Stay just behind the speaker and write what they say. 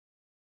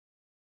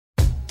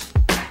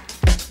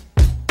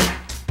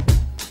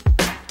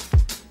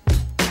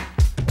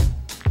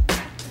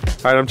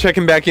All right, I'm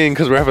checking back in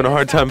because we're having a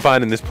hard time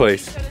finding this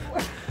place.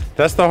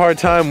 That's the hard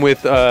time with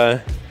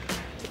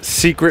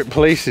secret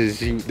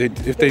places.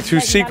 If they're too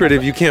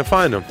secretive, you can't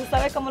find them.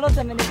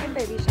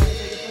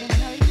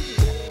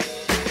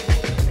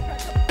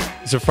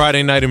 It's a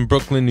Friday night in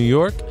Brooklyn, New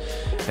York,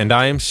 and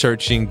I am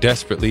searching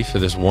desperately for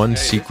this one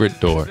secret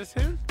door.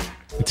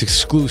 It's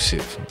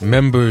exclusive,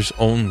 members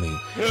only.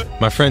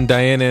 My friend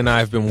Diana and I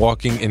have been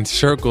walking in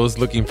circles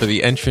looking for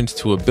the entrance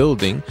to a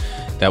building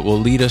that will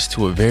lead us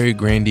to a very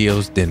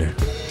grandiose dinner.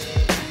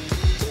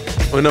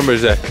 What number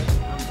is that?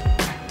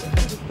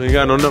 You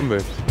got no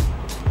numbers.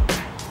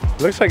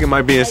 Looks like it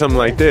might be in something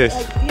like this.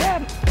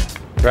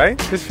 Right?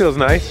 This feels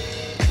nice.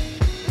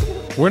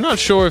 We're not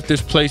sure if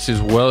this place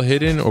is well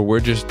hidden or we're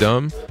just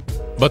dumb,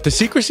 but the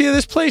secrecy of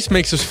this place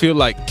makes us feel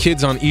like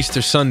kids on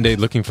Easter Sunday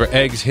looking for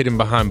eggs hidden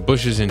behind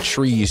bushes and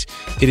trees.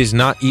 It is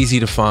not easy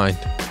to find.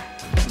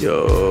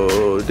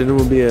 Yo, dinner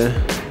will be a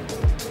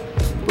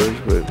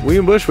Bushwick. We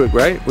in Bushwick,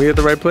 right? We at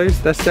the right place?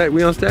 That's that.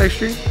 We on Stagg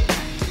Street?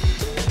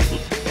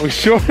 We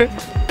sure?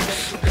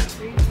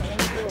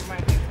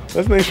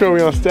 Let's make sure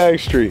we on Stagg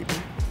Street.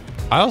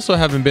 I also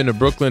haven't been to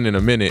Brooklyn in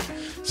a minute,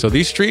 so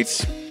these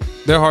streets,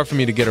 they're hard for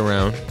me to get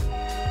around.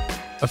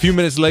 A few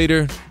minutes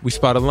later, we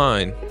spot a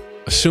line,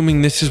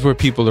 assuming this is where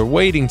people are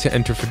waiting to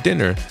enter for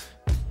dinner.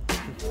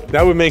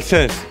 That would make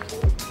sense.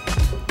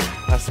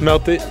 I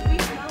smelt it.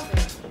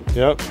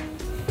 Yep.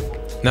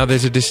 Now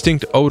there's a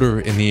distinct odor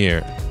in the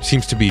air.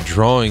 Seems to be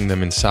drawing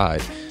them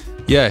inside.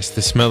 Yes,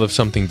 the smell of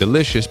something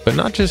delicious, but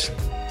not just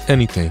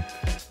anything.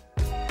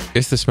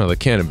 It's the smell of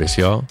cannabis,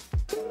 y'all.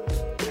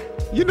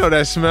 You know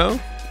that smell.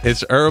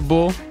 It's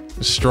herbal,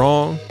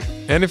 strong,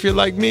 and if you're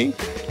like me,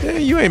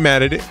 you ain't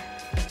mad at it.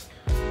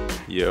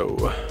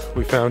 Yo,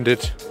 we found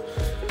it.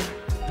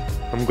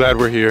 I'm glad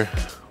we're here.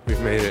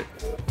 We've made it.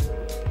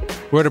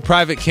 We're at a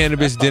private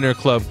cannabis dinner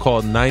club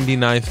called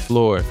 99th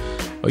Floor.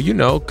 Oh, you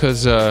know,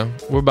 because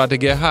we're about to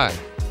get high.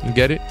 You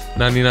get it?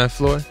 99th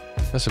Floor?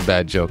 That's a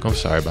bad joke. I'm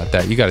sorry about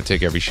that. You got to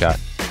take every shot.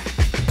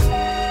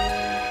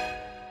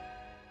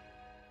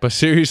 But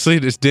seriously,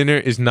 this dinner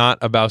is not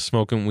about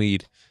smoking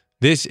weed.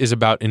 This is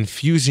about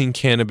infusing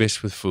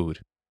cannabis with food.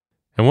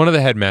 And one of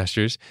the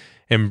headmasters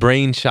and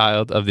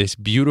brainchild of this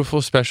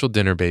beautiful special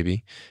dinner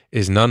baby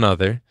is none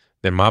other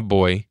than my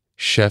boy,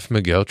 Chef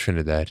Miguel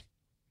Trinidad.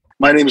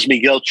 My name is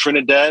Miguel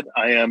Trinidad.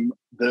 I am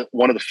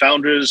one of the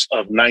founders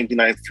of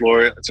 99th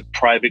Floor. It's a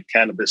private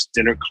cannabis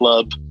dinner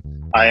club.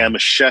 I am a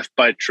chef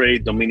by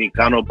trade,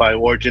 Dominicano by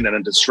origin, and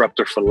a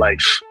disruptor for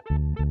life.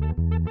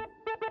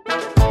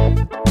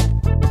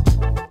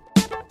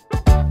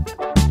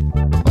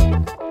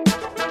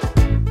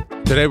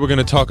 Today we're going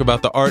to talk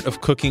about the art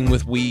of cooking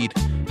with weed,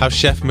 how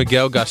Chef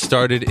Miguel got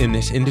started in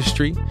this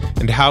industry,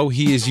 and how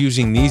he is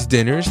using these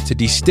dinners to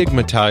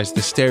destigmatize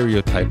the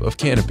stereotype of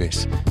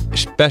cannabis,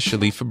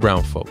 especially for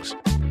brown folks.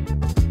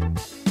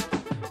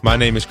 My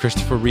name is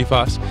Christopher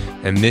Rivas,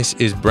 and this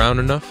is Brown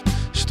Enough,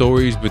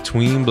 Stories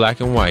Between Black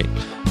and White.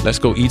 Let's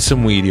go eat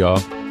some weed,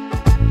 y'all.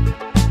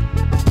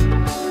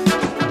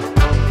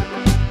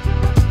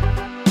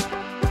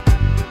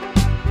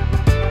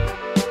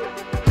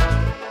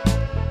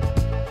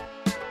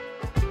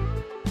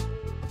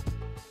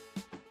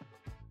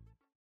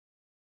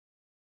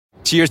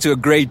 Cheers to a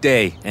great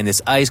day and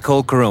this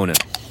ice-cold Corona.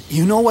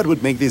 You know what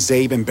would make this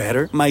day even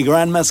better? My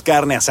grandma's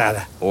carne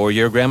asada. Or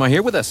your grandma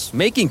here with us,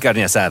 making carne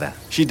asada.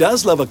 She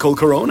does love a cold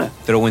Corona.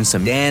 Throw in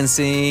some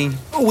dancing.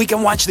 We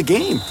can watch the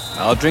game.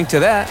 I'll drink to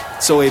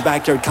that. So a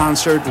backyard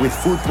concert with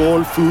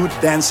football, food,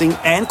 dancing,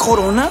 and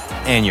Corona?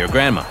 And your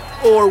grandma.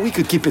 Or we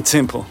could keep it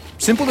simple.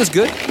 Simple is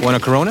good. Want a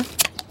Corona?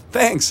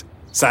 Thanks.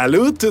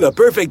 Salud to the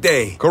perfect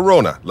day.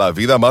 Corona, la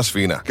vida más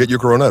fina. Get your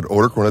Corona at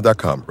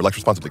ordercorona.com. Relax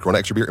responsibly. Corona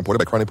Extra Beer, imported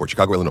by Crown Imports,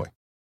 Chicago, Illinois.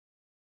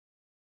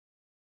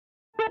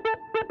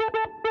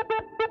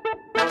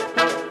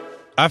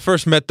 I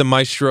first met the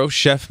maestro,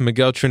 Chef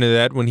Miguel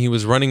Trinidad, when he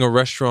was running a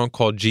restaurant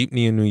called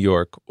Jeepney in New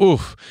York.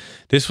 Oof,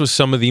 this was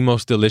some of the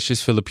most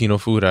delicious Filipino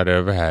food I'd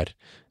ever had.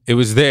 It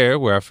was there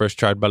where I first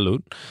tried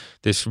balut,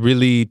 this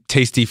really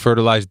tasty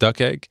fertilized duck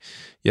egg.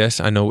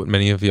 Yes, I know what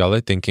many of y'all are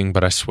thinking,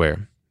 but I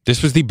swear,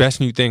 this was the best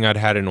new thing I'd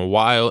had in a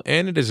while,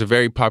 and it is a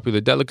very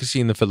popular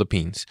delicacy in the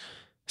Philippines.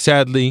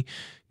 Sadly,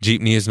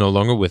 Jeepney is no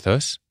longer with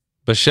us.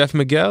 But Chef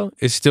Miguel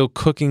is still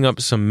cooking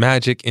up some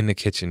magic in the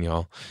kitchen,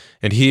 y'all.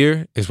 And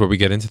here is where we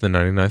get into the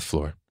 99th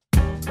Floor.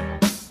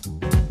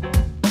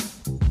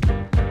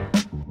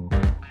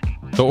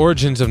 The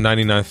origins of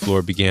 99th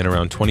Floor began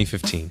around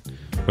 2015,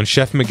 when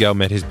Chef Miguel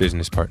met his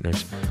business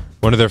partners.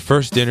 One of their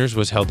first dinners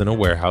was held in a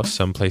warehouse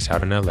someplace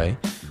out in LA.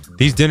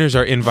 These dinners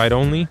are invite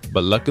only,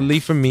 but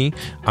luckily for me,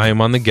 I am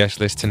on the guest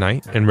list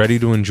tonight and ready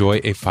to enjoy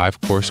a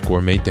 5-course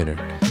gourmet dinner.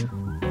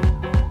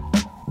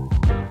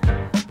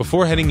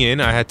 Before heading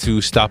in, I had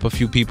to stop a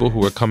few people who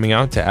were coming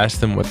out to ask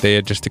them what they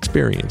had just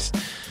experienced.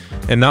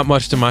 And not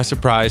much to my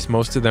surprise,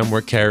 most of them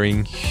were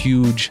carrying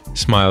huge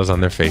smiles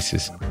on their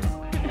faces.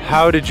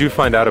 How did you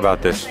find out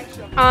about this?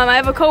 I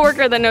have a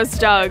coworker that knows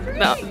Doug,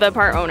 the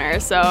part owner,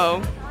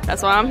 so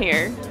that's why I'm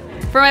here.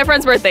 For my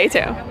friend's birthday,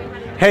 too.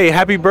 Hey,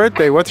 happy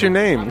birthday. What's your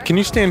name? Can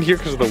you stand here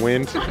because of the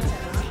wind?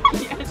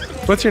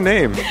 What's your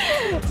name?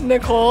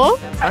 Nicole.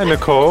 Hi,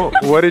 Nicole.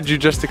 What did you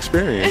just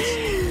experience?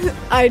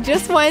 I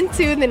just went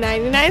to the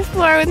 99th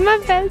floor with my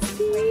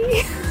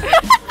bestie.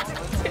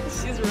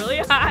 She's really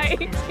high.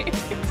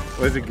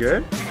 Was it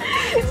good?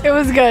 It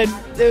was good.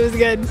 It was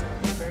good.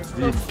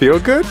 Do you feel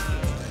good?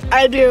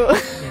 I do.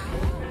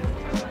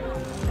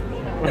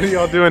 What are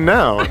y'all doing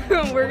now?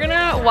 We're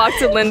gonna walk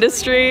to Linda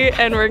Street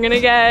and we're gonna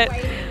get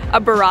a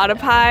burrata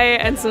pie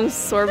and some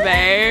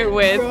sorbet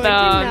with Bro,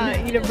 I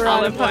cannot eat a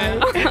burrata olive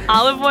oil.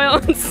 Olive oil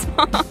and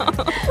salt.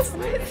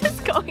 What is this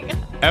going on?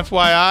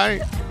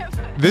 FYI,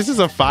 this is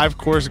a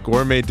 5-course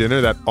gourmet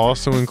dinner that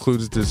also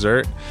includes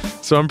dessert.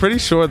 So I'm pretty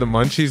sure the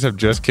munchies have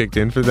just kicked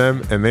in for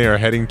them and they are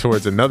heading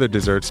towards another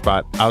dessert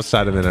spot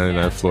outside of the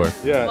 99th floor.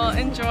 Yeah. Well,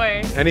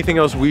 enjoy. Anything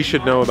else we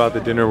should know about the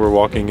dinner we're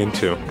walking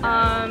into?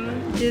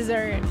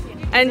 Dessert.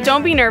 And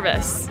don't be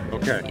nervous.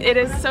 Okay. It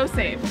is so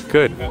safe.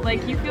 Good.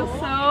 Like, you feel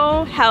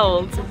so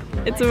held.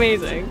 It's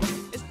amazing.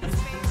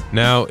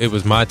 Now it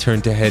was my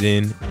turn to head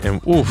in,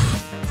 and oof,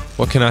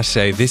 what can I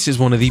say? This is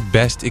one of the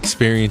best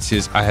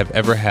experiences I have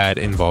ever had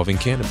involving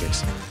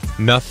cannabis.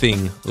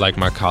 Nothing like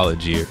my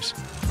college years.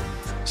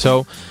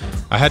 So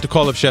I had to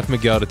call up Chef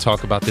Miguel to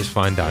talk about this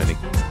fine dining.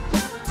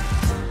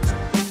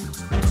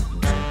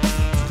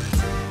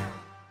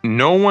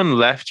 No one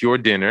left your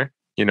dinner.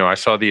 You know, I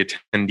saw the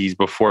attendees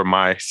before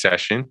my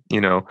session,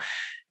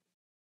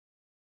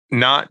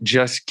 not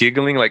just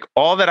giggling. Like,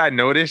 all that I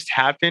noticed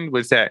happened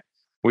was that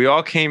we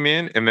all came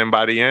in, and then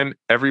by the end,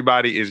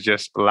 everybody is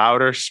just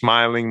louder,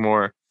 smiling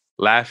more,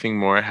 laughing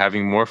more,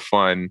 having more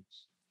fun,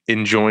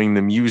 enjoying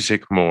the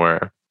music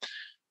more.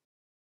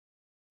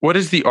 What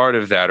is the art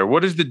of that? Or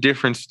what is the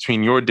difference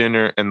between your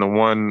dinner and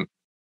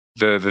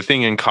the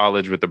thing in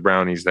college with the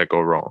brownies that go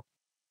wrong?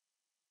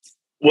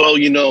 Well,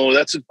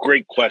 that's a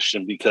great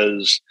question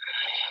because,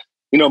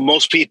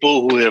 most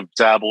people who have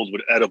dabbled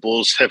with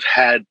edibles have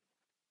had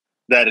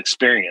that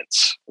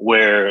experience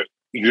where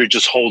you're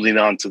just holding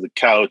on to the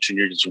couch and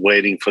you're just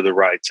waiting for the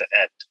ride to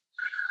end.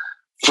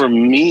 For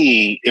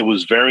me, it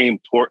was very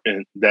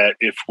important that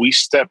if we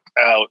stepped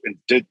out and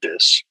did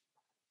this,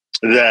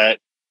 that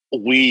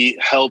we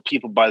held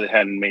people by the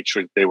hand and made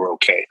sure that they were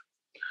okay.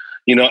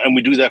 And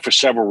we do that for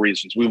several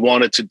reasons. We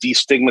wanted to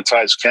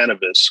destigmatize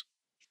cannabis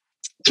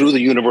through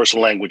the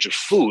universal language of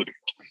food.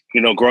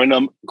 Growing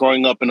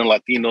up in a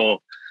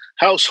Latino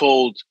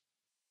household,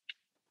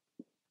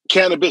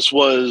 cannabis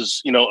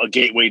was, a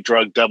gateway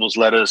drug, devil's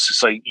lettuce.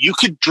 It's like you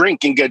could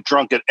drink and get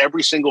drunk at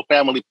every single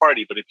family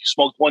party, but if you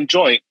smoked one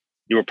joint,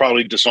 you were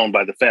probably disowned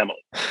by the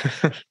family.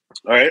 All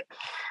right.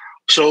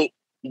 So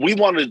we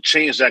wanted to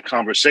change that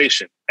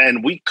conversation,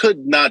 and we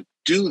could not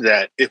do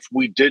that if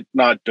we did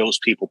not dose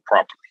people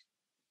properly.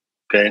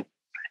 Okay.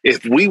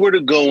 If we were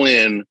to go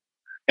in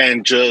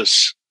and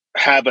just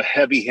have a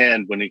heavy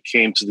hand when it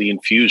came to the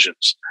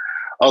infusions,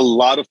 a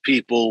lot of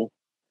people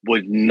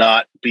would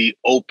not be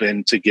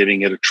open to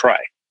giving it a try.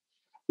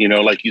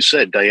 Like you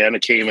said, Diana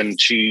came and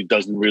she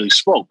doesn't really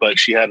smoke, but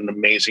she had an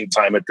amazing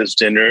time at this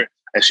dinner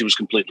and she was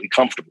completely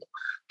comfortable.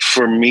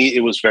 For me,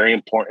 it was very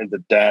important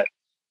that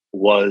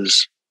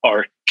was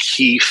our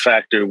key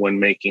factor when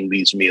making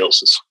these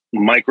meals. Is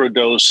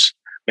microdose,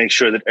 make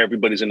sure that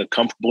everybody's in a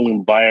comfortable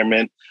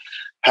environment,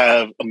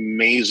 have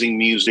amazing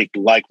music,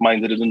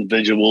 like-minded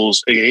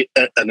individuals,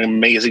 an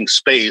amazing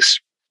space,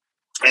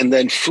 and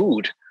then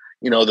food.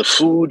 The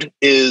food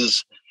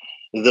is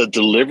the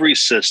delivery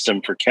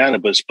system for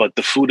cannabis, but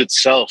the food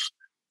itself,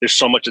 there's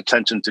so much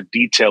attention to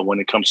detail when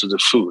it comes to the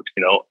food.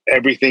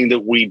 Everything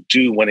that we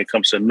do when it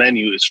comes to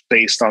menu is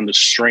based on the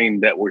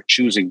strain that we're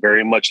choosing,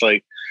 very much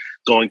like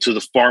going to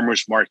the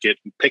farmer's market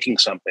and picking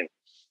something.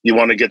 You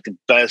want to get the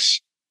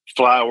best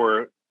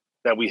flower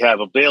that we have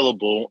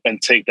available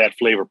and take that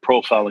flavor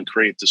profile and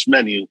create this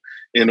menu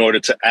in order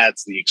to add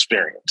to the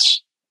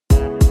experience.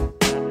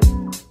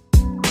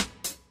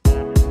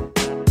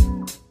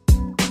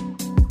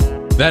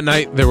 That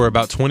night, there were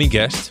about 20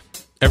 guests.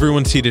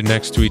 Everyone seated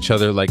next to each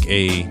other like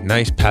a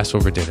nice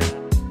Passover dinner.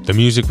 The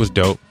music was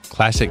dope,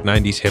 classic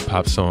 90s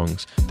hip-hop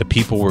songs. The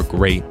people were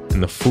great,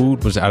 and the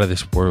food was out of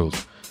this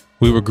world.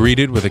 We were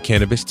greeted with a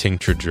cannabis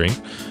tincture drink.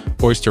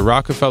 Oyster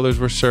Rockefellers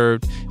were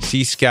served,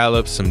 sea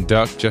scallops, some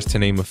duck, just to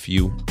name a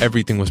few.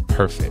 Everything was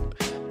perfect.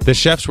 The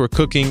chefs were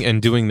cooking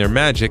and doing their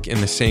magic in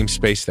the same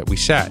space that we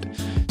sat.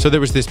 So there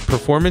was this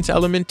performance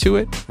element to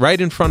it, right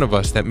in front of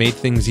us, that made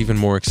things even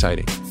more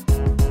exciting.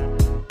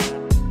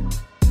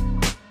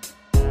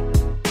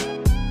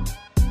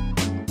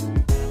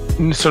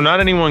 So not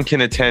anyone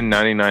can attend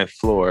 99th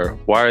floor.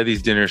 Why are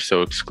these dinners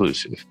so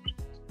exclusive?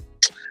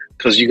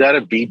 Because you got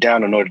to be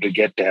down in order to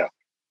get down.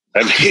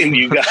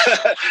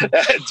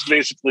 That's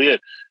basically it.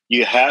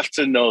 You have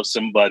to know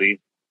somebody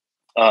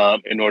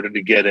in order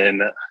to get in.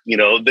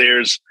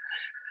 There's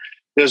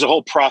a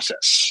whole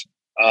process.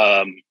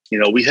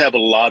 We have a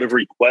lot of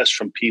requests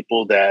from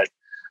people that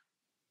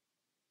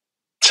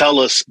tell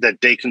us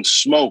that they can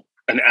smoke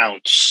an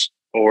ounce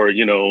or,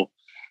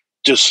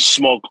 just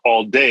smoke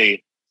all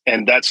day.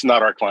 And that's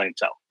not our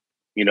clientele.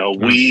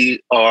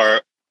 We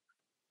are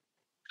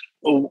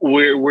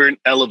we're an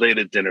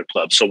elevated dinner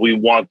club, so we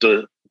want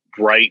the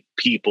right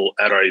people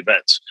at our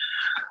events.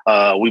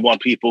 We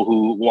want people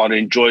who want to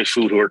enjoy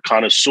food, who are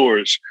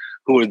connoisseurs,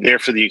 who are there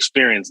for the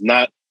experience.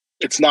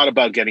 It's not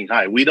about getting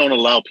high. We don't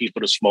allow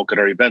people to smoke at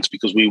our events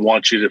because we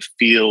want you to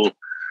feel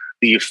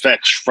the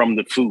effects from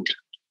the food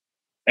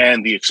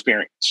and the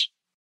experience.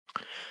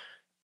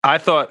 I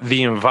thought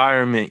the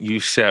environment you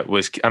set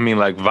was, I mean,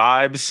 like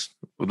vibes,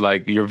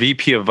 like your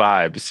VP of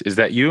vibes. Is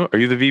that you? Are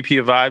you the VP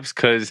of vibes?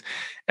 Because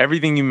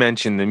everything you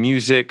mentioned, the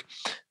music,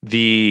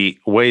 the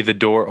way the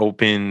door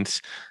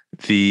opens,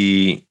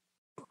 the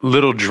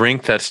little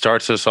drink that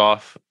starts us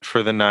off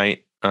for the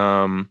night.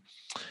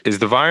 Is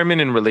the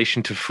environment in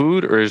relation to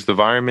food, or is the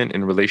environment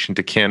in relation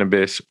to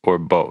cannabis, or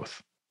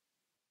both?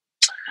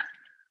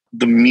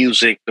 The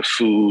music, the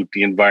food,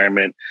 the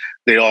environment,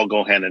 they all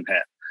go hand in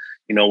hand.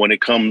 You know, when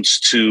it comes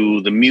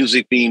to the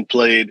music being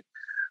played,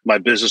 my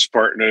business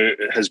partner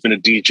has been a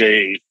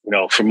DJ,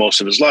 for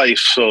most of his life.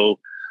 So,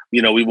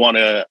 we want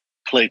to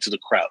play to the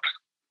crowd.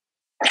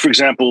 For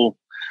example,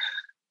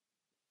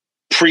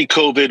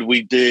 pre-COVID,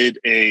 we did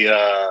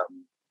an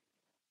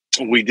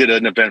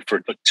event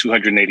for like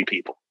 280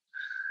 people.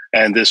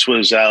 And this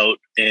was out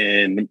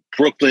in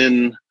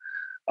Brooklyn,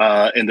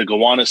 in the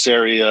Gowanus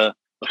area,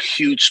 a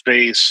huge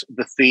space.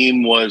 The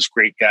theme was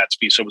Great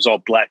Gatsby. So it was all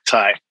black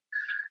tie.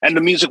 And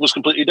the music was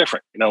completely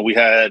different. We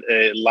had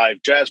a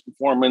live jazz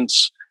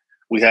performance.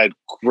 We had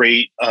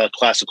great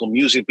classical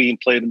music being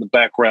played in the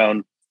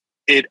background.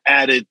 It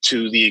added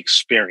to the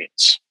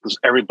experience because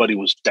everybody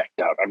was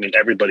decked out. I mean,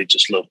 everybody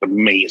just looked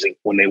amazing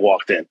when they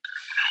walked in.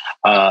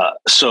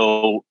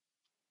 So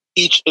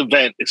each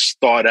event is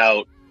thought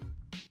out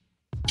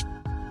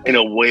in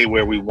a way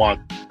where we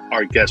want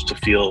our guests to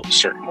feel a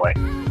certain way.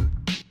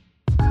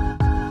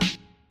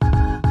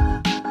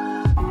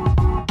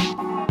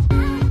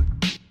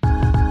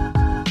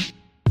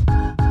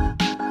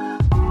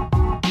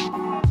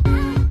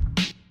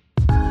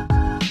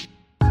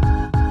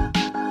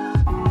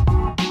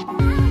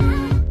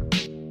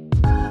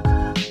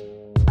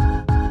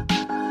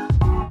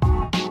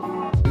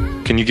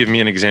 Can you give me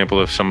an example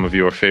of some of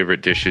your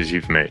favorite dishes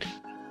you've made?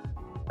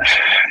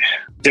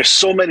 There's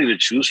so many to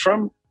choose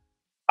from.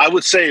 I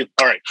would say,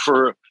 all right,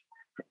 for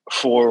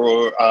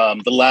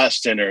the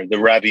last dinner, the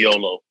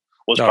raviolo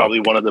was probably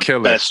one of the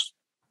best.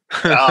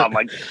 Oh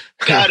my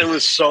God, it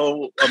was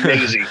so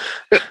amazing.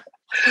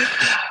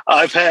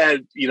 I've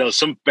had,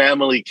 some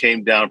family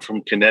came down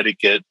from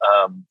Connecticut,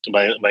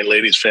 my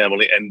lady's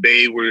family, and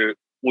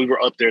we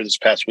were up there this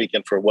past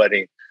weekend for a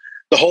wedding.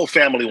 The whole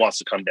family wants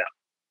to come down.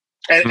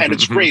 And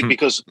it's great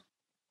because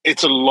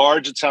it's a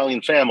large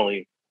Italian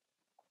family.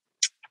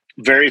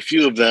 Very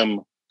few of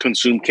them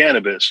consume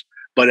cannabis,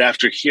 but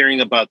after hearing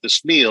about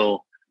this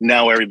meal,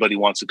 now everybody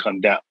wants to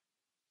come down.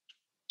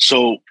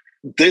 So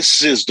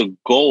this is the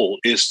goal,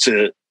 is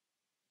to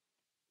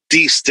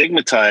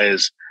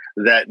destigmatize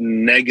that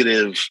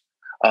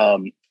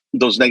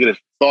those negative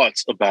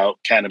thoughts about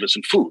cannabis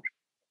and food.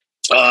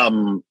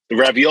 The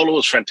raviolo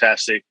is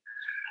fantastic.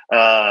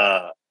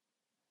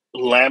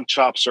 Lamb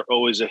chops are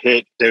always a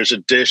hit. There's a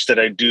dish that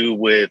I do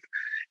with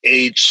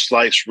aged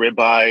sliced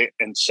ribeye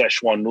and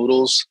Szechuan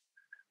noodles.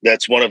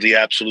 That's one of the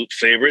absolute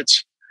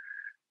favorites.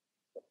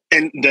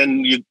 And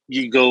then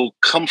you go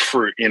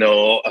comfort.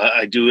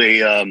 I do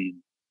a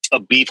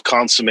beef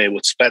consomme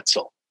with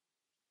spätzle,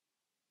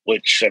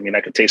 which, I mean,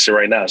 I could taste it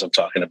right now as I'm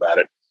talking about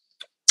it.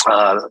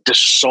 There's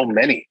so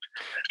many.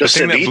 The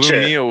thing that blew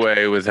me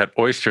away was that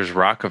Oysters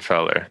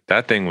Rockefeller.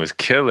 That thing was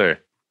killer.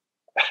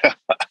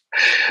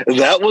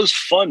 That was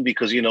fun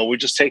because, we're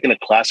just taking a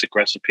classic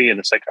recipe and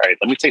it's like, all right,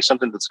 let me take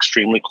something that's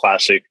extremely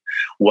classic,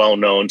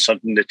 well-known,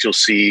 something that you'll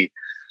see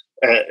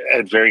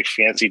at very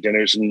fancy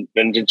dinners and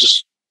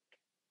just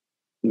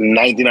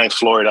 99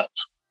 floor it up,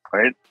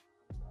 right?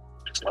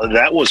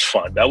 That was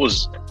fun. That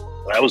was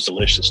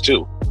delicious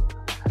too.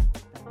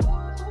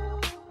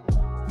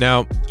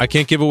 Now, I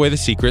can't give away the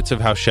secrets of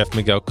how Chef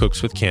Miguel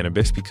cooks with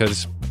cannabis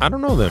because I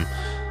don't know them.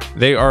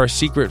 They are a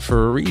secret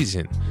for a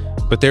reason.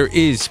 But there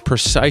is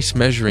precise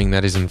measuring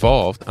that is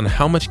involved on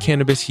how much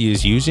cannabis he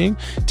is using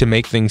to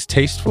make things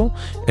tasteful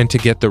and to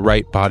get the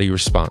right body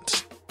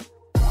response.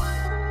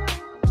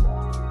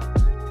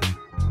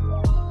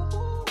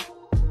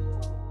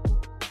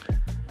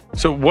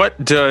 So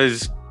what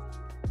does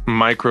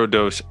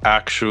microdose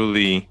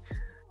actually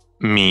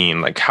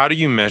mean? Like, how do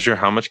you measure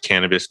how much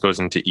cannabis goes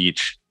into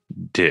each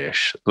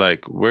dish?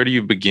 Like, where do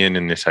you begin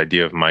in this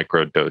idea of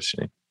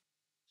microdosing?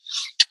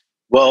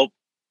 Well,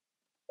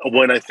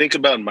 when I think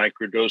about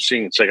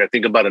microdosing, it's like I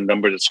think about a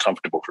number that's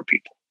comfortable for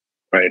people,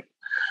 right?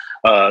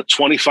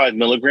 25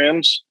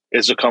 milligrams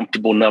is a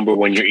comfortable number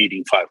when you're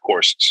eating 5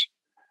 courses.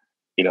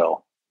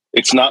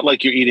 It's not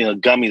like you're eating a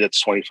gummy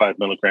that's 25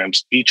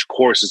 milligrams. Each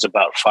course is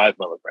about 5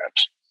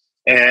 milligrams.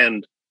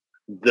 And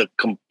the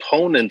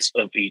components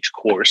of each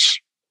course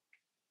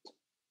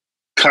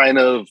kind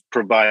of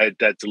provide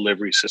that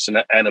delivery system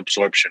and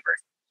absorption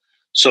rate.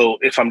 So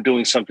if I'm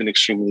doing something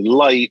extremely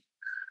light,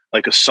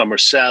 like a summer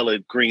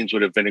salad, greens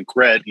with a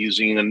vinaigrette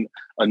using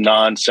a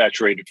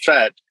non-saturated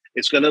fat,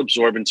 it's going to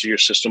absorb into your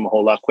system a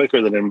whole lot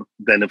quicker than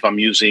if I'm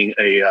using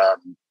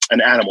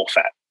an animal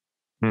fat.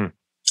 Hmm.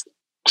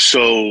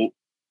 So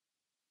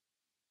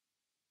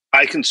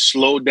I can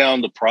slow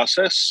down the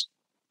process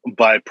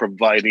by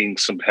providing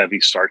some heavy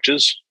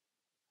starches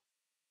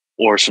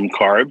or some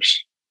carbs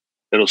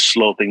that'll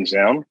slow things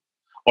down,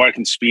 or I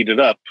can speed it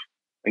up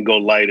and go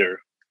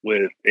lighter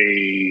with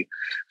a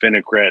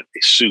vinaigrette,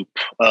 a soup,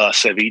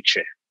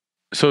 ceviche.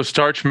 So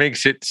starch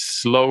makes it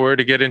slower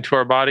to get into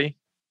our body?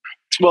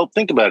 Well,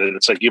 think about it.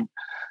 It's like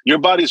your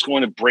body's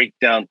going to break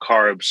down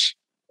carbs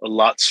a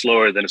lot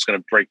slower than it's going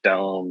to break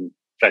down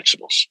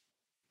vegetables.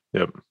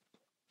 Yep.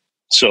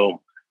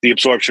 So the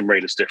absorption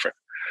rate is different.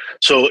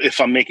 So if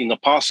I'm making a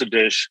pasta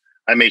dish,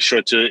 I make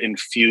sure to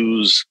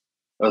infuse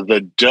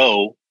the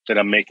dough that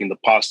I'm making the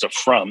pasta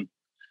from.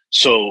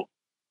 So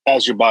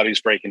as your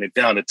body's breaking it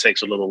down, it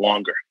takes a little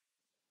longer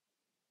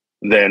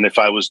than if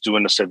I was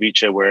doing a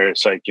ceviche where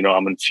it's like,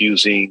 I'm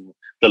infusing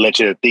the leche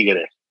de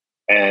tigre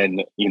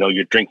and,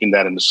 you're drinking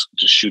that and it's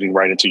just shooting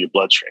right into your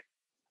bloodstream.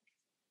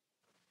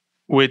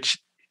 Which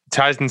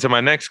ties into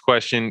my next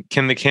question.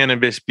 Can the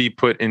cannabis be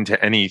put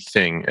into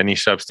anything, any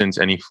substance,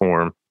 any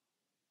form?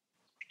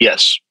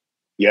 Yes.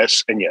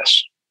 Yes, and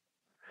yes.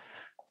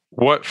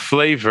 What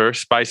flavor,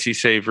 spicy,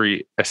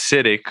 savory,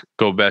 acidic,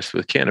 go best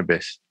with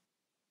cannabis?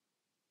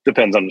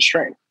 Depends on the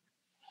strain.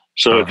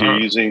 So if you're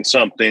using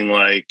something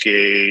like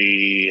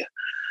a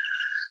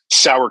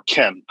sour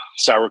chem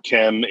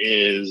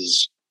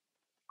is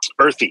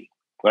earthy,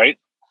 right?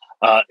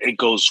 It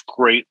goes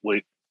great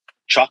with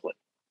chocolate.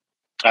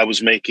 I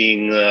was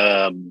making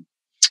a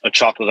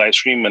chocolate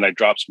ice cream and I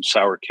dropped some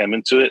sour chem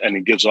into it and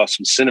it gives off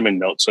some cinnamon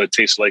notes. So it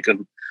tastes like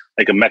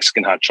a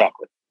Mexican hot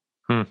chocolate,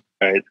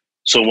 right?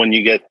 So when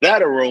you get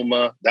that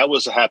aroma, that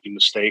was a happy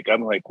mistake.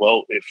 I'm like,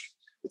 well, if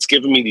it's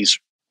giving me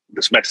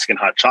this Mexican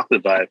hot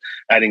chocolate vibe,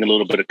 adding a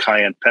little bit of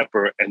cayenne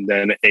pepper and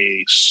then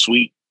a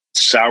sweet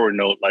sour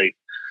note like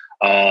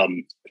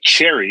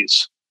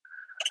cherries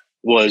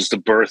was the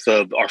birth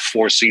of our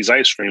 4 C's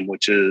ice cream,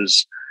 which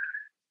is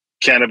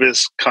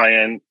cannabis,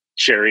 cayenne,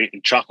 cherry,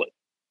 and chocolate.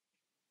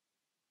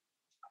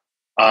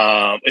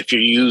 If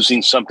you're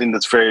using something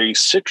that's very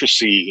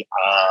citrusy,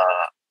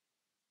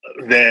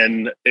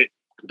 then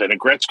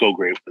vinaigrettes go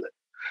great with it.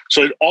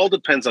 So it all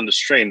depends on the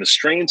strain. The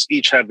strains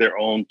each have their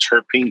own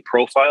terpene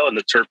profile, and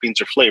the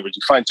terpenes are flavors.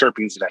 You find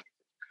terpenes in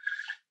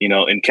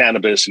everything, in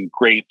cannabis and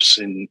grapes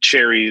and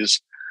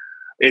cherries.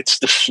 It's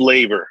the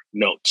flavor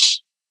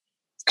notes.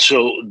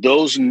 So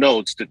those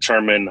notes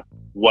determine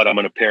what I'm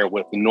going to pair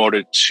with in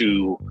order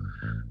to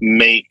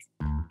make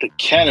the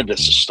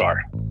cannabis a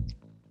star.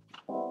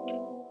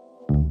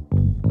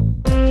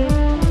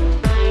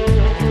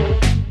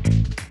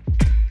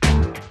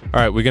 All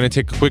right, we're going to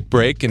take a quick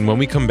break, and when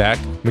we come back,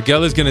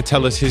 Miguel is going to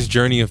tell us his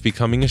journey of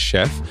becoming a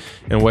chef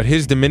and what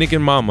his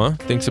Dominican mama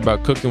thinks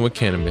about cooking with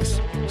cannabis.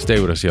 Stay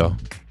with us, y'all.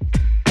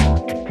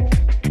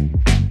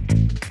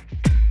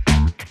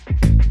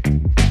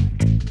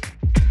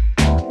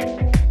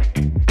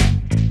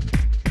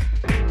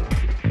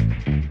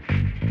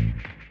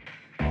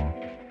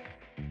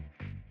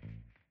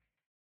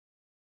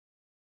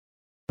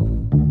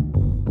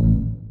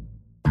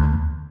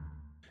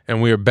 And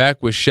we are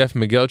back with Chef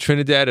Miguel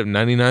Trinidad of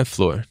 99th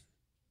Floor.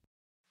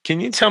 Can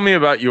you tell me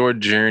about your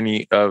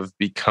journey of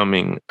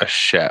becoming a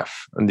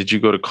chef? And did you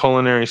go to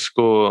culinary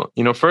school?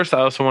 First, I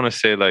also want to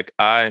say,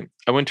 I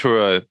went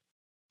to a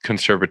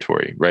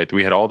conservatory, right?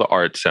 We had all the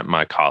arts at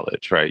my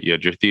college, right? You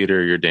had your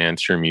theater, your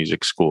dance, your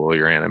music school,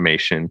 your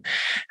animation.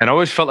 And I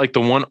always felt like the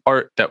one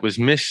art that was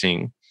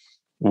missing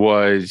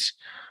was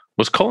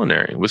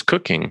culinary, was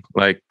cooking.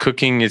 Like,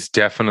 cooking is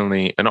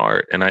definitely an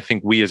art. And I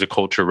think we as a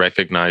culture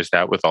recognize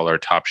that with all our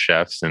top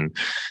chefs and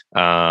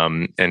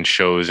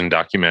shows and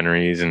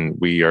documentaries. And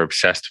we are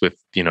obsessed with,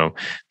 the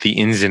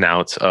ins and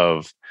outs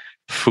of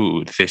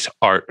food, this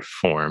art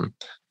form.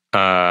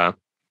 So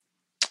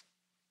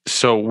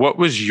what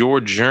was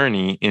your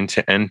journey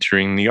into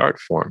entering the art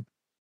form?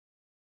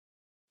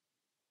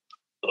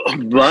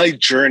 My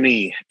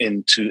journey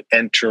into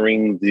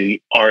entering the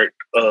art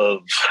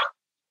of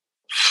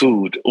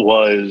food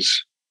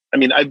was,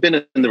 I've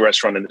been in the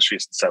restaurant industry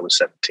since I was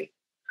 17.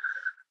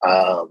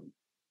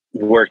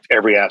 Worked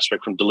every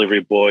aspect from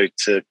delivery boy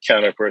to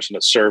counter person,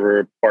 a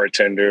server,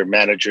 bartender,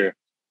 manager,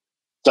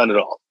 done it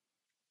all.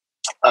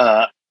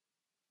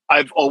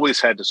 I've always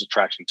had this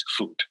attraction to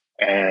food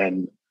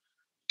and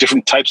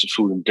different types of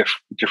food and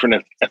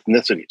different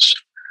ethnicities.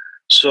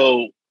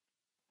 So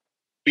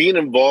being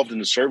involved in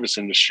the service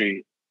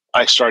industry,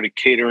 I started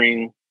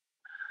catering.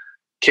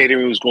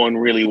 Catering was going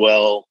really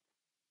well.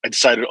 I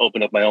decided to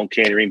open up my own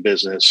catering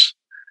business.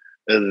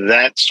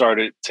 That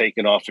started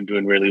taking off and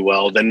doing really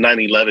well. Then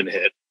 9/11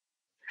 hit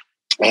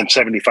and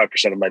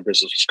 75% of my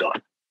business was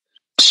gone.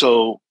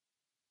 So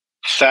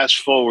fast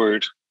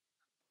forward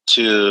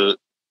to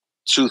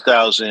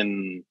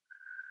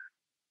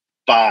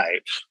 2005,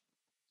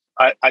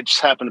 I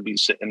just happened to be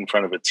sitting in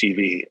front of a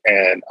TV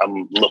and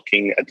I'm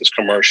looking at this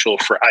commercial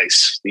for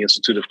ICE, the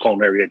Institute of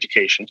Culinary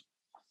Education.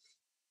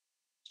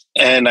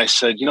 And I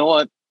said, you know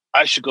what?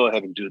 I should go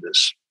ahead and do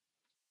this.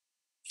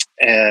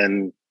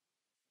 And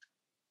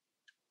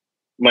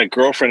my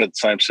girlfriend at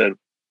the time said,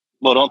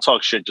 well, don't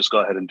talk shit. Just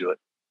go ahead and do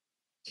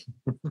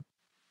it.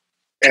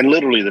 And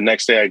literally the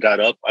next day I got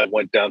up, I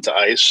went down to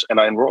ICE and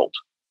I enrolled.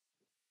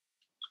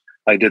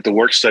 I did the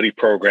work study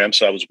program.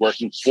 So I was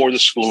working for the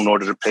school in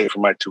order to pay for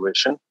my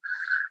tuition.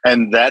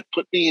 And that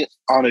put me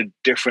on a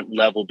different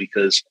level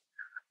because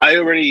I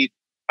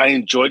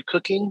enjoyed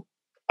cooking.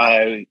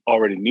 I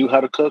already knew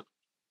how to cook,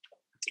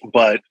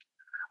 but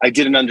I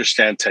didn't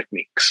understand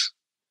techniques.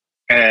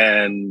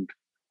 And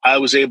I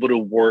was able to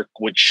work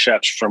with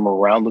chefs from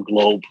around the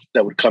globe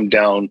that would come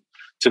down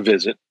to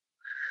visit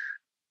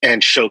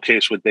and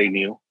showcase what they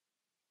knew.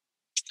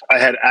 I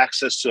had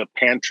access to a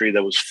pantry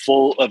that was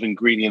full of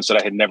ingredients that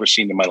I had never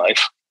seen in my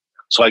life.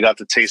 So I got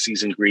to taste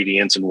these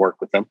ingredients and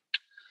work with them.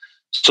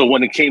 So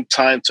when it came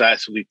time to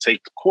actually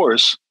take the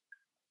course,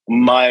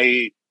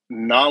 my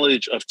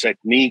knowledge of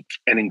technique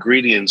and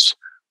ingredients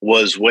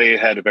was way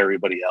ahead of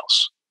everybody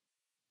else.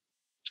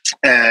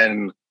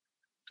 And,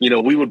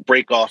 we would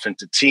break off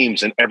into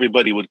teams and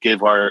everybody would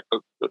give our,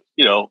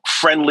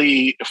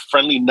 friendly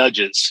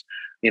nudges,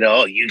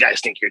 you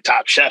guys think you're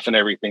top chef and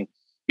everything,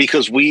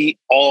 because we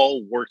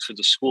all worked for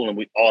the school and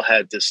we all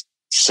had this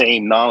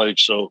same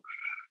knowledge. So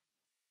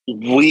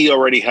we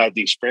already had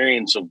the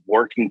experience of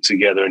working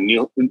together and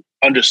you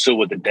understood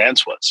what the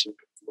dance was.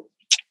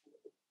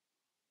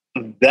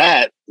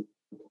 That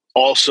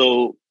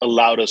also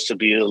allowed us to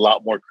be a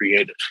lot more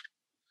creative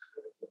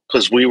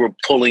because we were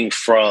pulling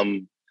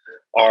from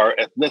our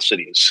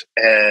ethnicities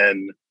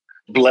and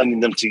blending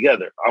them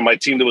together. On my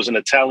team, there was an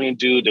Italian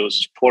dude, there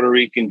was a Puerto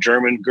Rican,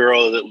 German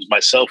girl, that was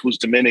myself who's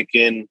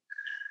Dominican,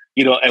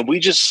 and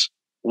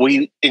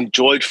we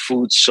enjoyed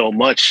food so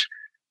much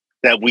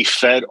that we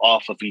fed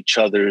off of each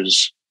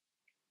other's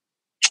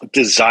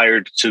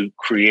desire to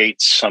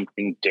create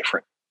something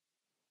different.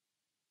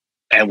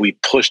 And we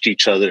pushed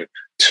each other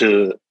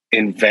to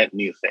invent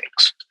new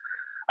things.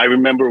 I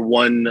remember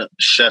one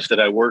chef that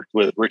I worked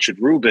with, Richard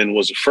Rubin,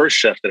 was the first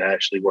chef that I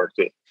actually worked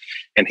with.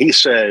 And he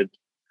said,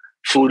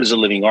 food is a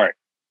living art.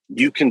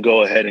 You can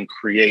go ahead and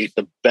create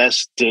the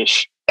best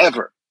dish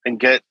ever and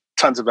get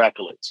tons of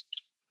accolades.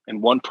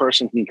 And one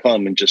person can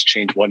come and just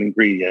change one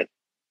ingredient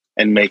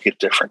and make it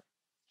different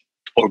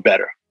or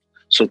better.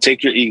 So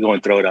take your ego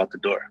and throw it out the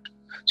door.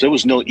 So there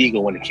was no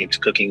ego when it came to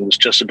cooking. It was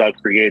just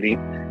about creating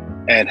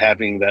and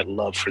having that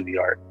love for the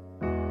art.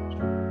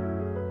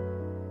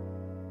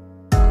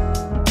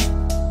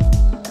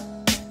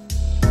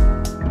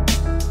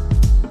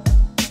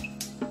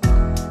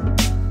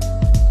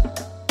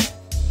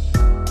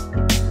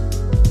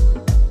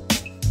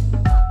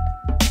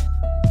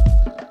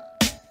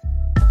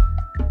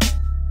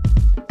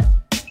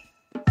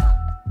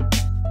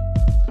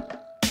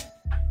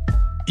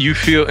 You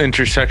feel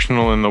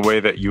intersectional in the way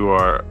that you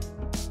are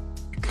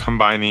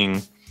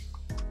combining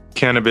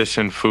cannabis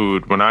and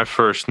food. When I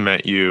first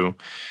met you,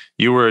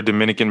 you were a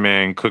Dominican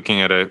man cooking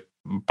at a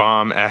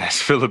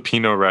bomb-ass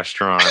Filipino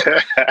restaurant.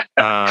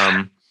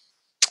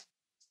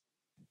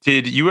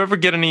 Did you ever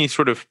get any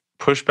sort of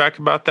pushback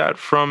about that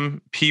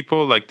from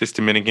people, like this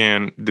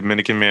Dominican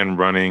man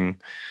running,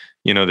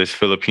 this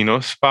Filipino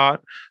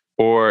spot?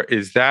 Or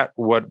is that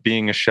what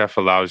being a chef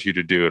allows you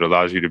to do? It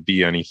allows you to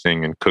be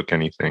anything and cook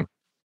anything.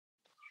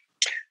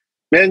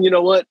 Man, you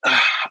know what?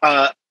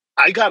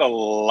 I got a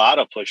lot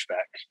of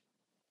pushback,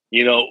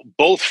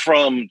 both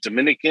from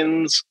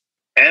Dominicans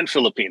and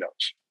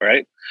Filipinos,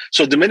 right?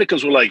 So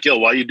Dominicans were like, yo,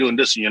 why are you doing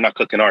this and you're not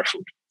cooking our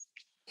food?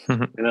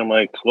 And I'm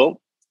like, well,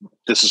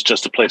 this is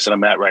just the place that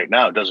I'm at right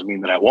now. It doesn't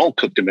mean that I won't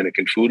cook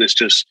Dominican food. It's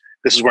just,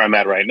 this is where I'm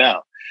at right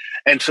now.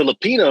 And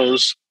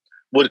Filipinos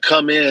would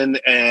come in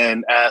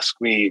and ask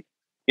me,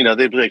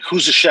 they'd be like,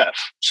 who's the chef?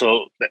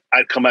 So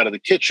I'd come out of the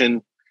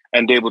kitchen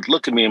and they would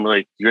look at me and be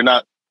like, you're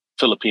not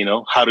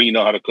Filipino. How do you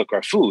know how to cook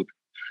our food?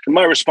 And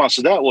my response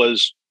to that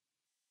was,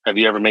 have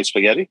you ever made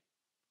spaghetti?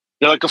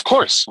 They're like, of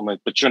course. I'm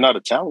like, but you're not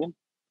Italian.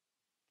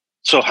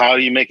 So how are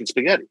you making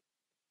spaghetti?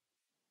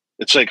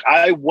 It's like,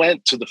 I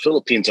went to the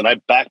Philippines and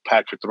I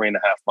backpacked for 3.5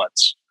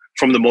 months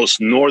from the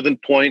most northern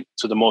point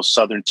to the most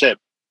southern tip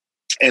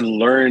and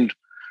learned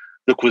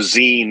the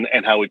cuisine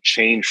and how it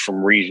changed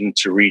from region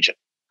to region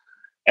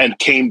and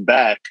came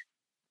back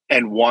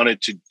and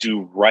wanted to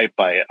do right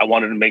by it. I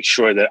wanted to make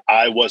sure that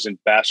I wasn't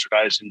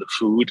bastardizing the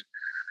food,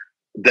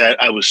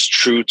 that I was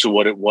true to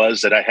what it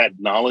was, that I had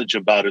knowledge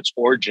about its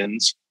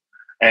origins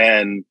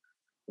and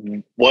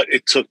what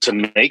it took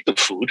to make the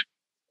food.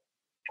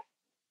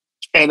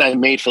 And I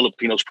made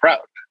Filipinos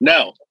proud.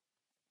 Now,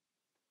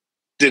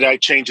 did I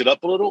change it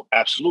up a little?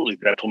 Absolutely.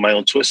 Did I put my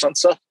own twist on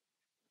stuff?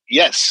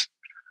 Yes.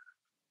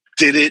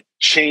 Did it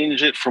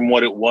change it from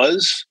what it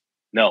was?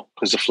 No,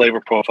 because the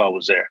flavor profile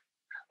was there.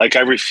 Like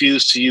I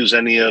refuse to use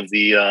any of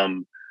the,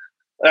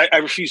 I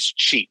refuse to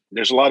cheat.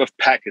 There's a lot of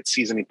packets,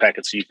 seasoning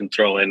packets that you can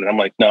throw in. And I'm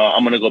like, no,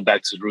 I'm going to go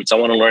back to the roots. I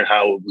want to learn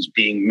how it was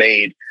being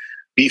made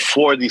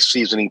before these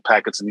seasoning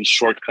packets and these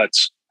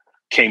shortcuts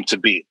came to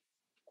be.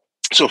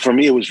 So for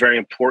me, it was very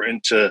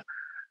important to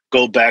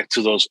go back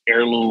to those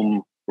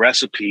heirloom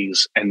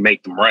recipes and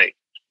make them right.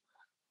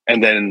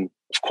 And then,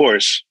 of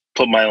course,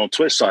 put my own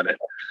twist on it,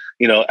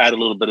 you know, add a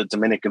little bit of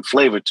Dominican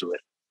flavor to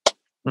it.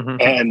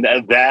 And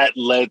that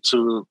led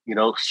to, you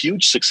know,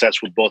 huge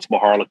success with both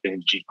Maharlika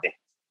and Jeepney.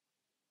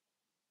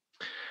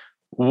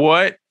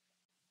 What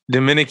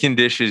Dominican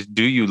dishes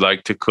do you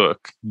like to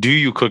cook? Do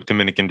you cook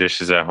Dominican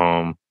dishes at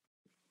home?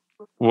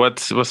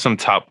 What's some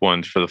top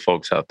ones for the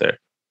folks out there?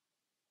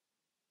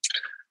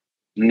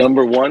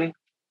 Number one,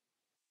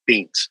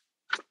 beans.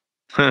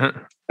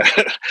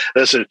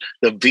 Listen,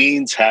 the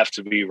beans have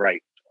to be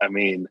right. I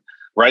mean,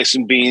 rice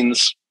and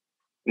beans,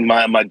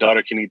 my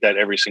daughter can eat that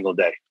every single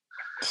day.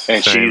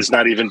 And Same. she's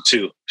not even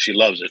 2. She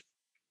loves it.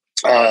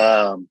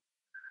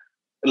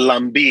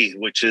 Lambi,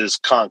 which is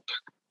conch.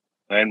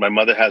 Right? My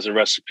mother has a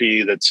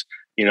recipe that's,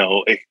 you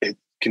know, it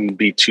can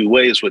be 2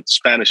 ways with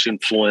Spanish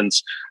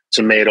influence,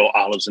 tomato,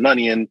 olives, and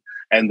onion,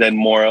 and then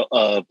more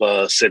of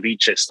a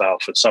ceviche style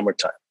for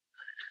summertime.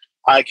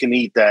 I can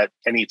eat that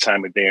any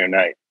time of day or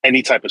night.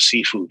 Any type of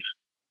seafood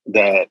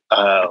that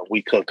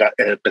we cook,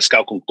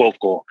 pescado con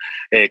coco,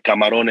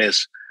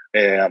 camarones,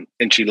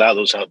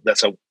 enchilados.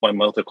 That's how my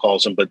mother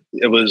calls them. But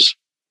there was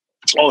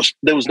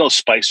no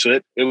spice to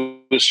it.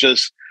 It was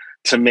just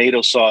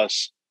tomato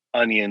sauce,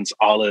 onions,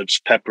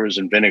 olives, peppers,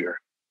 and vinegar.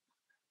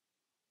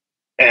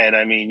 And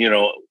I mean, you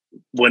know,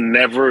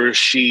 whenever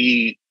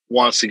she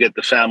wants to get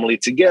the family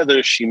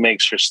together, she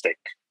makes her steak.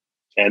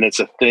 And it's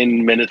a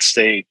thin minute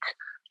steak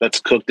that's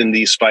cooked in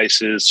these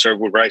spices, served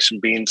with rice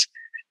and beans.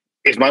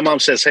 If my mom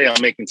says, hey,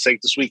 I'm making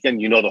steak this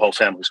weekend, you know the whole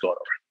family's going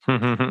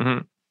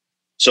over.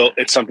 So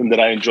it's something that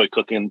I enjoy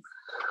cooking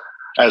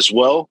as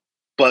well.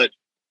 But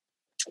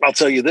I'll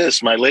tell you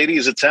this, my lady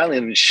is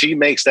Italian and she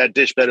makes that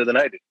dish better than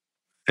I do.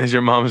 Is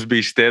your mom's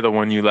bistec the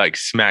one you like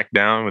smack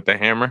down with the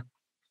hammer?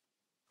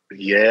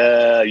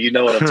 Yeah, you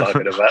know what I'm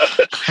talking about.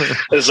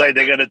 It's like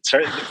they're going to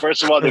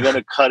first of all, they're going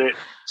to cut it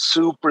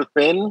super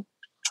thin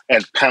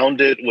and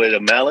pound it with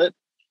a mallet.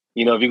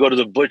 You know, if you go to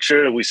the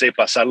butcher, we say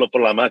pasarlo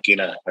por la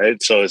máquina,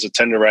 right? So it's a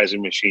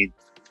tenderizing machine.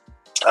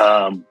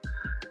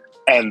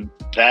 And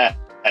that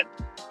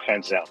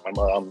hands out. My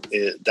mom,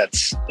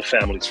 that's the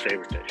family's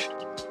favorite dish.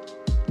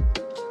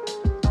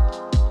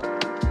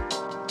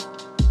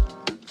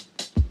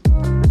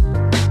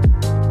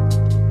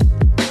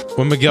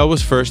 When Miguel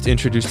was first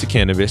introduced to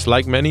cannabis,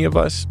 like many of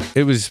us,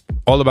 it was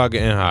all about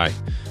getting high.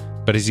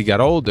 But as he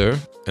got older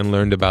and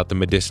learned about the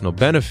medicinal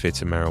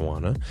benefits of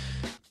marijuana,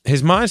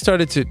 his mind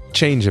started to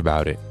change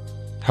about it.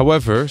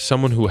 However,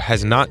 someone who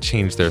has not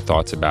changed their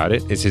thoughts about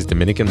it is his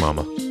Dominican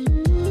mama.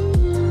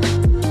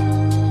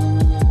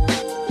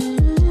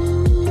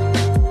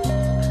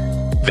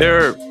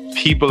 There are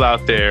people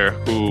out there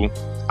who,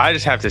 I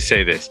just have to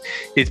say this,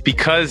 it's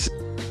because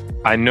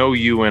I know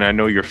you and I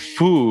know your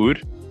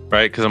food,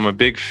 right? Because I'm a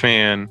big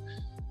fan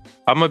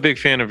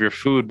of your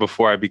food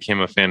before I became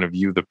a fan of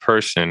you, the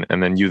person.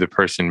 And then you, the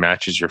person,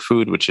 matches your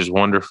food, which is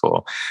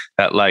wonderful.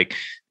 That like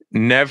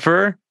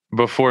never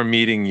before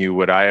meeting you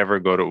would I ever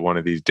go to one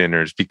of these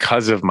dinners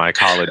because of my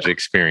college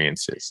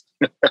experiences,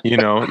 you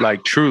know,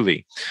 like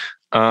truly.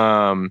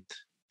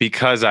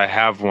 Because I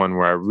have one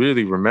where I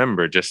really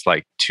remember just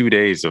like 2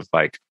 days of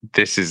like,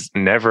 this is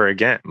never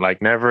again,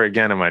 like never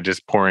again am I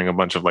just pouring a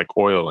bunch of like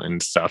oil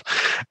and stuff.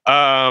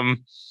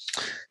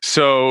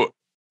 So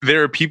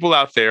there are people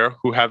out there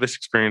who have this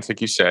experience,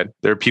 like you said.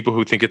 There are people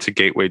who think it's a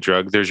gateway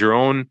drug. There's your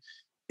own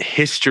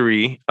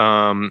history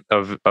of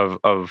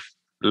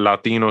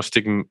Latino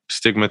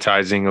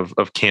stigmatizing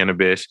of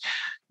cannabis.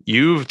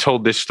 You've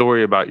told this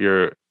story about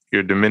your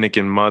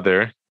Dominican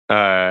mother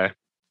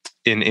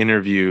in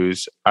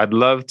interviews. I'd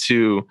love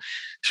to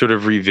sort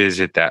of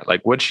revisit that.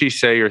 Like, what'd she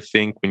say or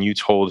think when you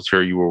told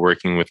her you were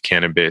working with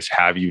cannabis?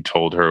 Have you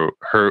told her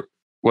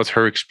what's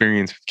her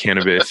experience with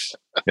cannabis?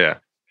 Yeah.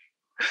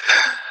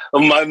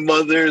 My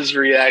mother's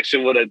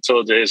reaction when I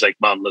told her is like,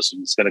 Mom,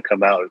 listen, it's going to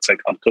come out. It's like,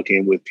 I'm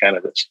cooking with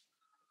cannabis.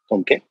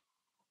 Okay.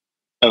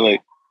 I'm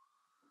like,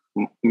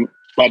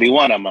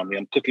 marijuana, mommy.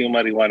 I'm cooking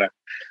with marijuana.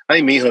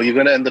 Ay, mijo, you're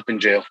going to end up in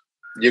jail.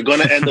 You're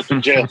going to end up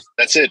in jail.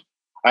 That's it.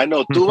 I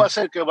know. Tú vas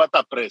a ser que va a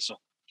estar preso.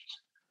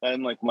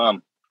 I'm like,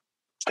 Mom,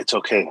 it's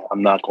okay.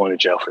 I'm not going to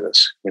jail for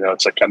this. You know,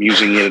 it's like I'm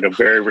using it in a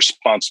very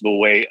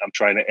responsible way. I'm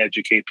trying to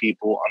educate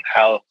people on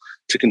how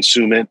to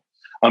consume it.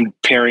 I'm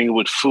pairing it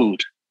with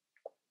food.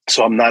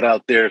 So I'm not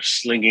out there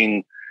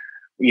slinging,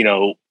 you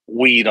know,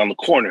 weed on the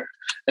corner.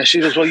 And she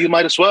goes, well, you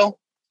might as well,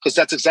 because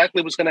that's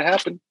exactly what's going to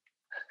happen.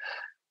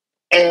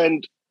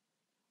 And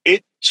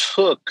it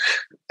took,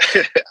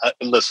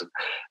 listen,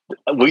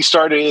 we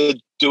started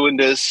doing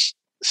this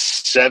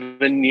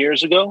 7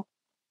 years ago,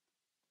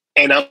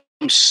 and I'm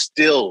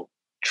still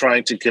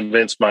trying to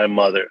convince my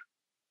mother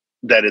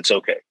that it's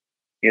okay.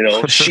 You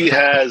know, she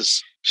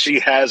has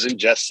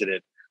ingested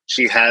it.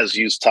 She has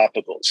used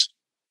topicals.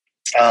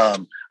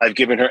 I've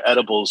given her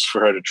edibles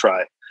for her to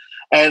try,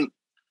 and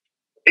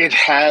it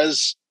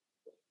has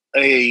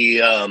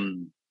it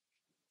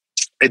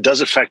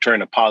does affect her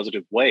in a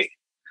positive way.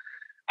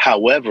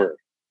 However,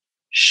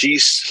 she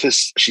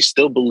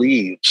still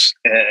believes,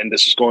 and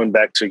this is going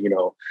back to, you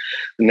know,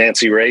 the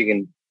Nancy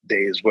Reagan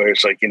days where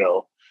it's like, you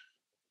know,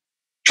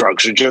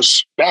 drugs are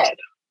just bad.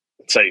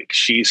 It's like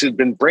she's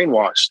been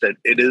brainwashed that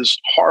it is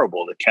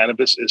horrible. That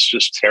cannabis is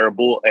just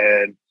terrible,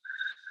 and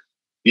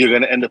you're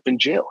going to end up in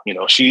jail. You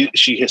know, she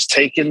has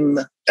taken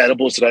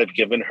edibles that I've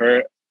given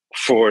her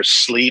for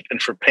sleep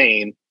and for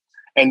pain.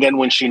 And then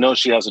when she knows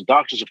she has a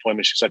doctor's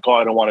appointment, she's like, oh,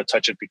 I don't want to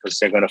touch it because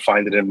they're going to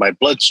find it in my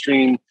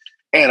bloodstream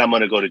and I'm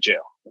going to go to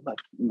jail. I'm like,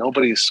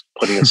 nobody's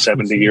putting a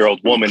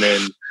 70-year-old woman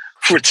in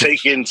for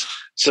taking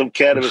some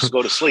cannabis to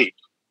go to sleep.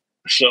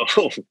 So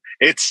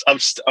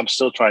I'm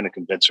still trying to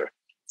convince her.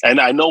 And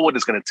I know what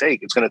it's going to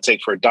take. It's going to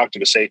take for a doctor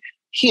to say,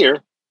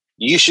 here,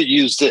 you should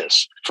use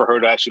this, for her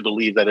to actually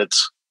believe that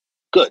it's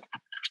good.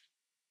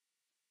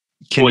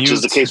 Which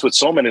is the case with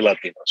so many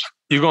Latinos.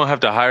 You're going to have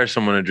to hire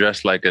someone to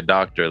dress like a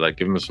doctor, like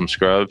give them some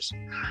scrubs.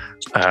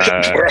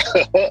 I'm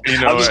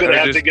just going to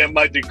have to get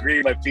my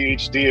degree, my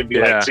PhD, and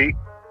be like, see?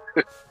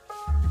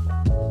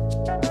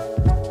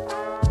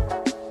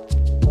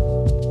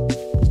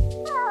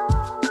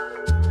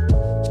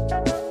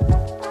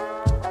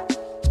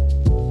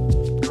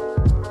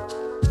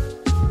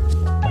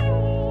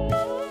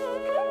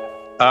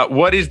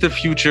 What is the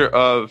future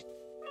of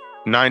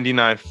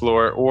 99th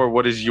Floor, or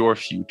what is your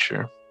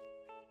future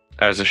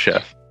as a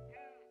chef?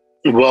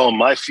 Well,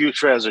 my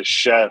future as a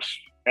chef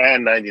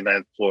and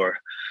 99th Floor,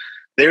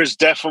 there's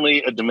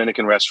definitely a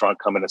Dominican restaurant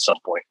coming at some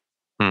point.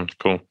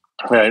 Cool.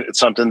 Right. It's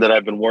something that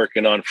I've been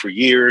working on for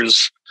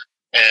years.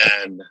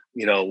 And,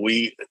 you know,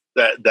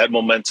 that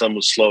momentum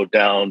was slowed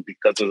down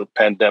because of the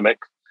pandemic.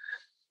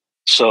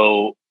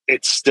 So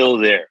it's still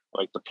there.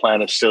 Like, the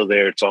plan is still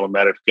there. It's all a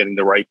matter of getting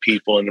the right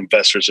people and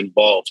investors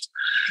involved.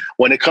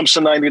 When it comes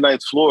to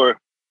 99th Floor,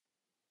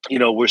 you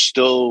know, we're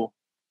still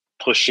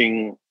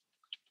pushing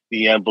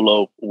the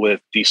envelope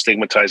with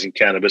destigmatizing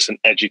cannabis and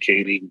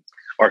educating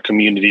our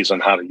communities on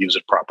how to use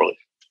it properly.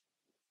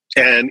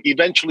 And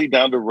eventually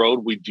down the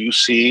road, we do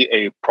see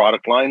a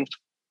product line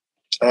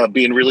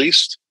being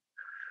released.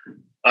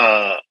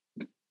 But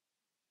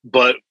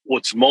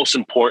what's most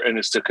important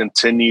is to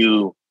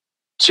continue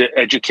to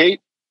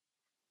educate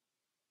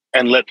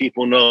and let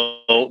people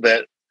know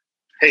that,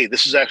 hey,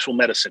 this is actual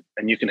medicine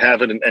and you can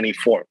have it in any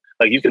form.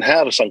 Like, you can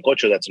have a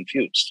sancocho that's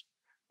infused,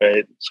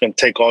 right? It's going to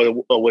take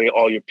away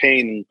all your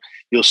pain and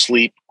you'll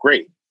sleep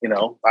great. You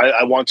know,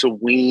 I want to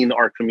wean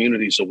our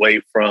communities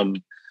away from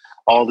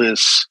all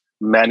this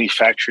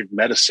manufactured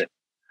medicine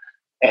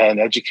and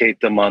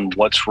educate them on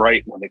what's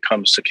right when it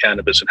comes to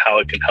cannabis and how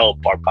it can help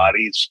our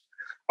bodies,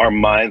 our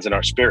minds, and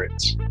our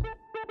spirits.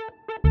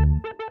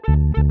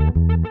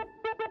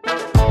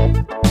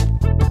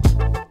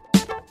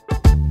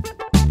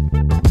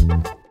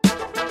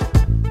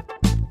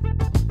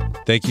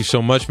 Thank you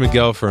so much,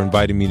 Miguel, for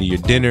inviting me to your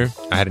dinner.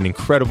 I had an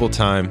incredible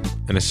time,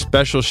 and a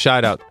special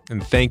shout out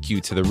and thank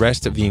you to the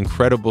rest of the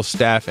incredible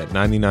staff at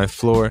 99th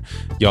Floor.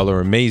 Y'all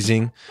are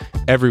amazing.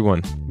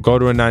 Everyone, go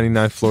to a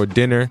 99th Floor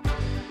dinner.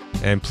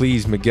 And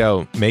please,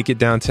 Miguel, make it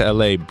down to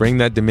LA. Bring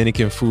that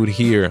Dominican food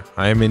here.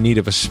 I am in need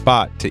of a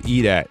spot to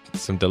eat at.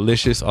 Some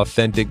delicious,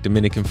 authentic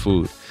Dominican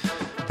food.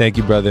 Thank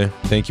you, brother.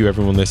 Thank you,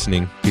 everyone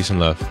listening. Peace and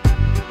love.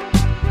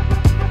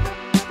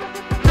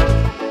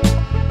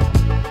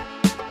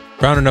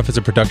 Brown Enough is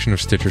a production of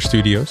Stitcher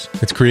Studios.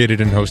 It's created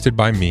and hosted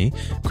by me,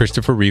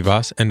 Christopher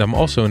Rivas, and I'm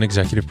also an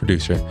executive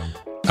producer.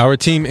 Our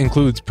team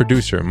includes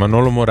producer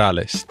Manolo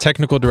Morales,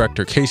 technical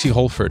director Casey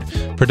Holford,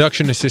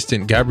 production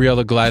assistant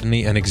Gabriella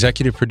Gladney, and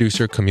executive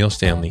producer Camille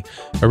Stanley.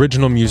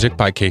 Original music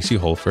by Casey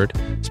Holford.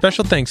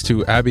 Special thanks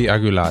to Abby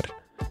Aguilar.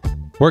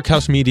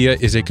 Workhouse Media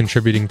is a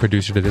contributing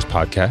producer to this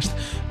podcast.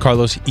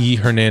 Carlos E.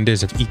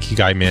 Hernandez of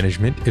Ikigai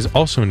Management is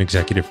also an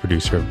executive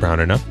producer of Brown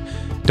Enough.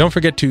 Don't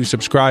forget to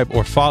subscribe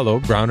or follow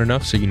Brown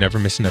Enough so you never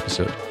miss an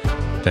episode.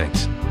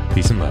 Thanks.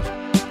 Peace and love.